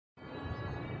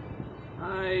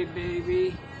Hi,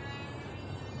 baby.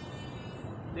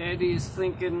 Daddy's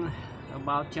thinking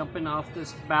about jumping off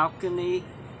this balcony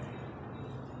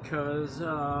because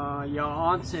your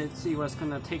aunt said she was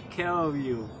gonna take care of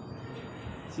you.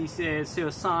 She said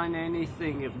she'll sign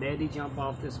anything if Daddy jump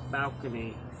off this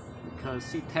balcony,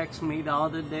 because she texted me the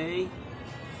other day.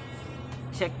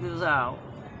 Check this out.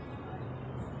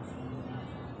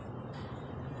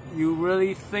 You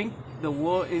really think the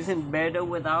world isn't better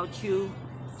without you?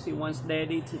 She wants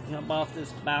Daddy to jump off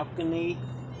this balcony,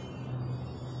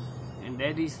 and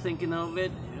Daddy's thinking of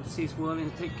it, if she's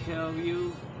willing to take care of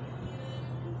you.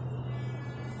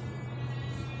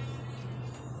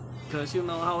 Because you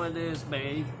know how it is,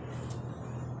 babe.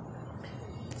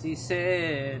 She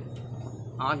said,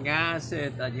 our guy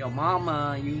said that your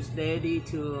mama used Daddy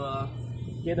to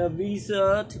get a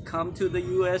visa to come to the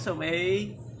US of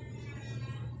A.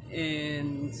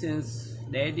 And since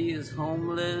Daddy is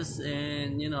homeless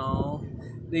and, you know,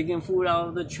 digging food out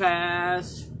of the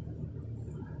trash,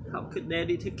 how could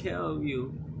Daddy take care of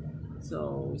you?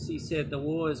 So she said the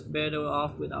world is better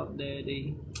off without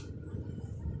Daddy.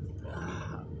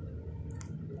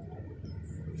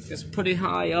 It's pretty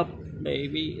high up,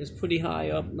 baby. It's pretty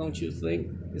high up, don't you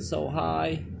think? It's so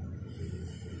high.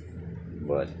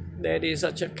 But Daddy is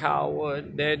such a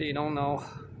coward. Daddy don't know.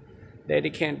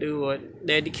 Daddy can't do it.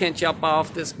 Daddy can't jump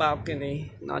off this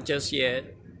balcony. Not just yet.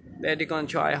 Daddy gonna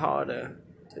try harder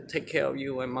to take care of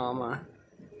you and Mama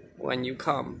when you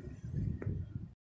come.